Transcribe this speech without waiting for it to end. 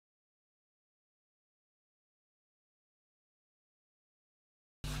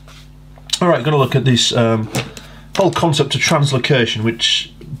Alright, going to look at this whole concept of translocation,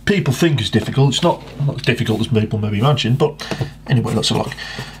 which people think is difficult. It's not as difficult as people maybe imagine, but anyway, let's have a look.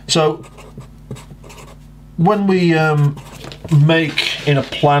 So, when we make in a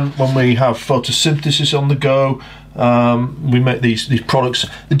plant, when we have photosynthesis on the go, we make these products.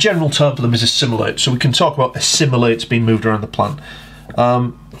 The general term for them is assimilate. So we can talk about assimilates being moved around the plant.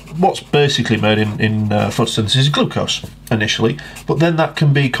 What's basically made in photosynthesis is glucose initially, but then that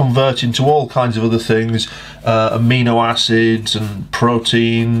can be converted into all kinds of other things, amino acids and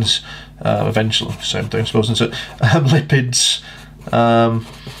proteins, eventually, same thing I suppose, and so, lipids,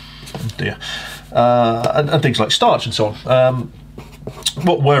 and things like starch and so on.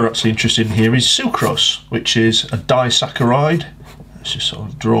 What we're actually interested in here is sucrose, which is a disaccharide. Let's just sort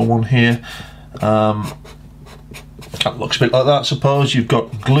of draw one here. Kind of looks a bit like that, I suppose. You've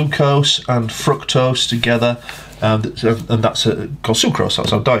got glucose and fructose together, and that's called sucrose.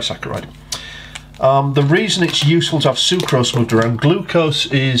 That's our disaccharide. The reason it's useful to have sucrose moved around, glucose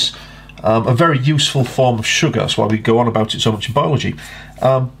is a very useful form of sugar. That's why we go on about it so much in biology.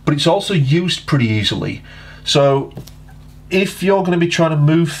 But it's also used pretty easily. So if you're going to be trying to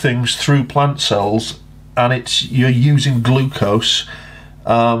move things through plant cells and you're using glucose,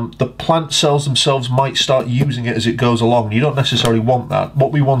 the plant cells themselves might start using it as it goes along. You don't necessarily want that.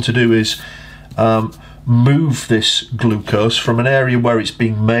 What we want to do is move this glucose from an area where it's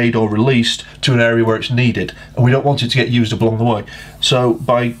being made or released to an area where it's needed, and we don't want it to get used up along the way. So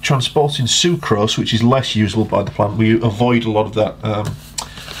by transporting sucrose, which is less usable by the plant, we avoid a lot of that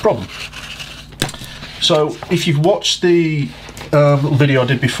problem. So if you've watched the little video I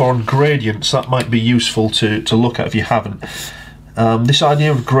did before on gradients, that might be useful to look at if you haven't. This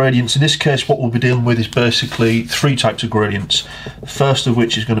idea of gradients, in this case what we'll be dealing with is basically three types of gradients. The first of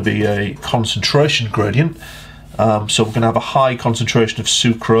which is going to be a concentration gradient. So we're going to have a high concentration of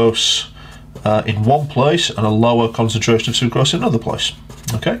sucrose in one place and a lower concentration of sucrose in another place.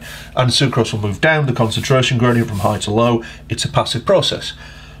 Okay, and sucrose will move down the concentration gradient from high to low. It's a passive process.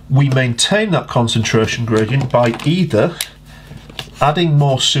 We maintain that concentration gradient by either adding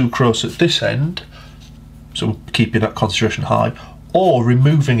more sucrose at this end, so keeping that concentration high, or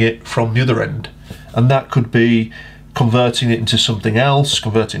removing it from the other end. And that could be converting it into something else,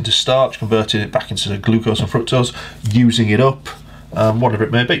 converting it into starch, converting it back into glucose and fructose, using it up, whatever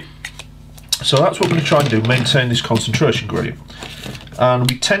it may be. So that's what we're going to try and do, maintain this concentration gradient. And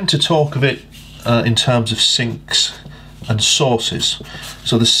we tend to talk of it in terms of sinks and sources.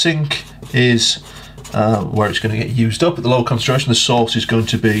 So the sink is where it's going to get used up at the low concentration. The source is going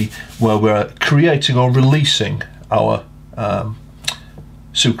to be where we're creating or releasing our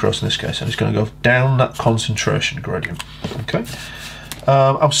sucrose in this case, and it's going to go down that concentration gradient. Okay,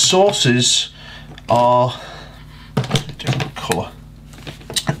 our sources are different colour.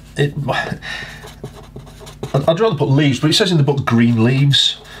 I'd rather put leaves, but it says in the book green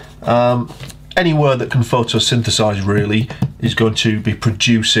leaves. Anywhere that can photosynthesize really is going to be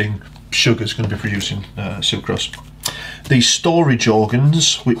producing sugar, is going to be producing sucrose. These storage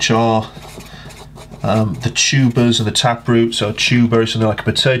organs, which are the tubers and the taproot. So a tuber is something like a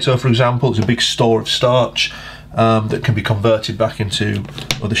potato, for example. It's a big store of starch that can be converted back into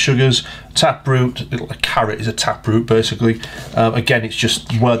other sugars. Taproot, a carrot is a taproot basically. Again, it's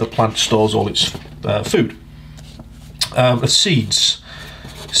just where the plant stores all its food.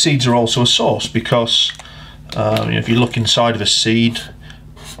 Seeds are also a source, because if you look inside of a seed,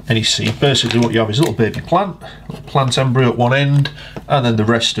 any seed, basically what you have is a little baby plant, a little plant embryo at one end, and then the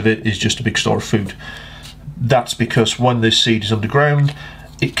rest of it is just a big store of food. That's because when this seed is underground,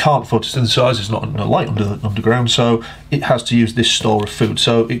 it can't photosynthesize, there's not enough light underground, so it has to use this store of food,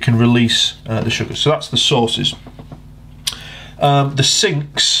 so it can release the sugar. So that's the sources. The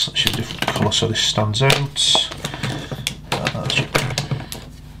sinks, actually a different colour so this stands out.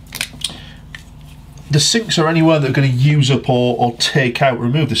 The sinks are anywhere that are going to use up or take out,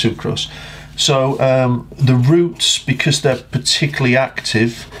 remove the sucrose. So the roots, because they're particularly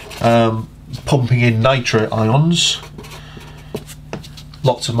active, pumping in nitrate ions,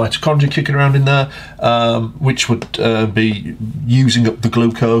 lots of mitochondria kicking around in there, which would be using up the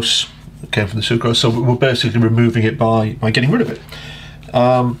glucose that came from the sucrose. So we're basically removing it by getting rid of it.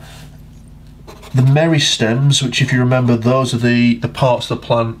 The meristems, which if you remember, those are the parts of the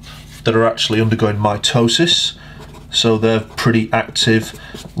plant that are actually undergoing mitosis, so they're pretty active,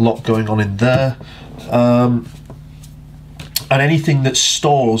 lot going on in there. And anything that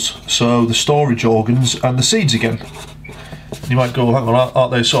stores, so the storage organs and the seeds again. You might go, hang on,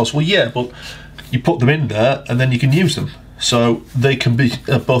 aren't they a source? Well, yeah, but you put them in there and then you can use them. So they can be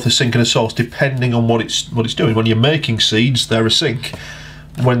both a sink and a source depending on what it's doing. When you're making seeds, they're a sink.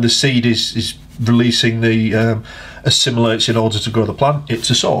 when the seed is releasing the assimilates in order to grow the plant, it's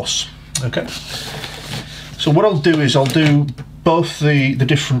a source. Okay, so what I'll do is I'll do both the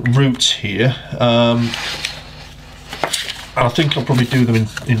different routes here. I think I'll probably do them in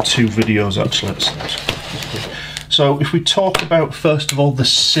 2 videos actually. So if we talk about first of all the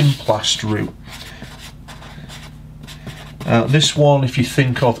simplest route, this one, if you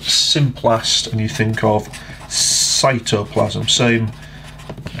think of simplest and you think of cytoplasm, same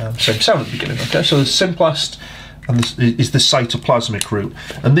sound at the beginning. Okay, so the simplest and this is the cytoplasmic route,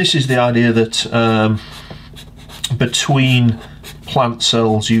 and this is the idea that between plant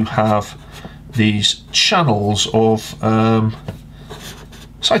cells you have these channels of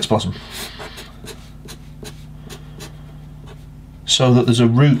cytoplasm, so that there's a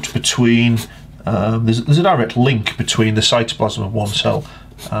route between there's a direct link between the cytoplasm of one cell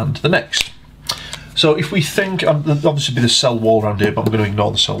and the next. So if we think, there'll obviously be the cell wall around here, but I'm going to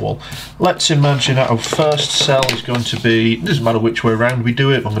ignore the cell wall. Let's imagine our first cell is going to be, it doesn't matter which way around we do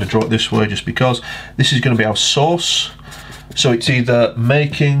it, I'm going to draw it this way just because this is going to be our source. So it's either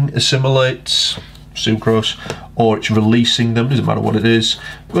making assimilates, sucrose, or it's releasing them, doesn't matter what it is.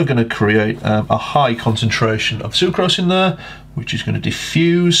 We're going to create a high concentration of sucrose in there, which is going to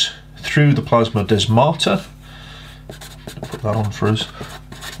diffuse through the plasmodesmata. Put that on for us.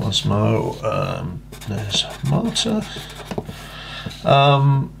 Plasmodesmata.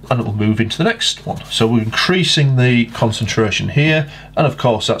 And it will move into the next one. So we're increasing the concentration here, and of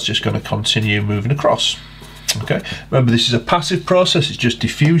course that's just going to continue moving across. Okay, remember this is a passive process, it's just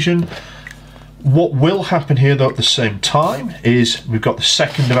diffusion. What will happen here though at the same time is we've got the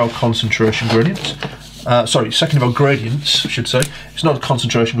second of our concentration gradients. Second of our gradients, I should say. It's not a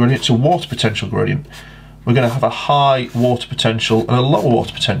concentration gradient, it's a water potential gradient. We're going to have a high water potential and a lower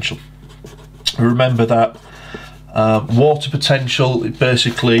water potential. Remember that water potential is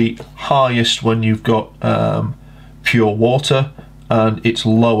basically highest when you've got pure water, and it's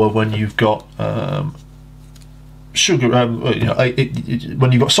lower when you've got sugar,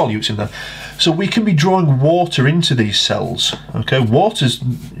 when you've got solutes in there. So we can be drawing water into these cells. Okay, water's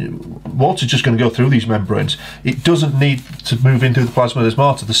just going to go through these membranes. It doesn't need to move in through the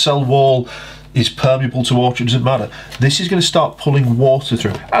plasmodesmata. The cell wall is permeable to water, it doesn't matter. This is going to start pulling water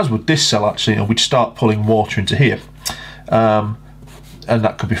through, as would this cell actually, and we'd start pulling water into here. And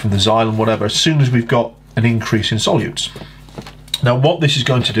that could be from the xylem, whatever, as soon as we've got an increase in solutes. Now what this is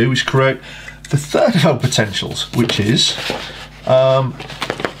going to do is create the third of our potentials, which is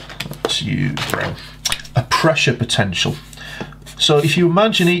let's use brown, a pressure potential. So if you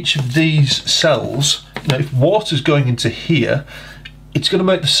imagine each of these cells, if water's going into here, it's going to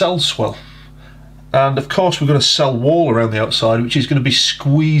make the cells swell. And of course we've got a cell wall around the outside which is going to be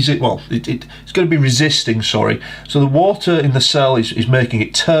squeezing, well, it's going to be resisting, sorry. So the water in the cell is making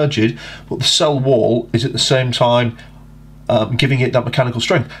it turgid, but the cell wall is at the same time giving it that mechanical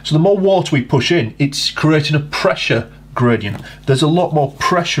strength. So the more water we push in, it's creating a pressure gradient. There's a lot more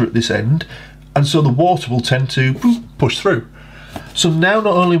pressure at this end, and so the water will tend to push through. So now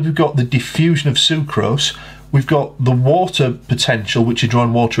not only have we got the diffusion of sucrose, we've got the water potential, which is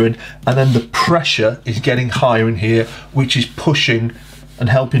drawing water in, and then the pressure is getting higher in here, which is pushing and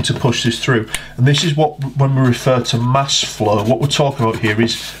helping to push this through. And this is what, when we refer to mass flow, what we're talking about here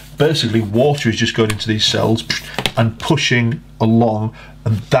is basically water is just going into these cells and pushing along,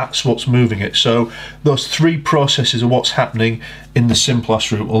 and that's what's moving it. So those 3 processes are what's happening in the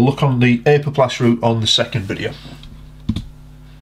simplest route. We'll look on the apoplast route on the second video.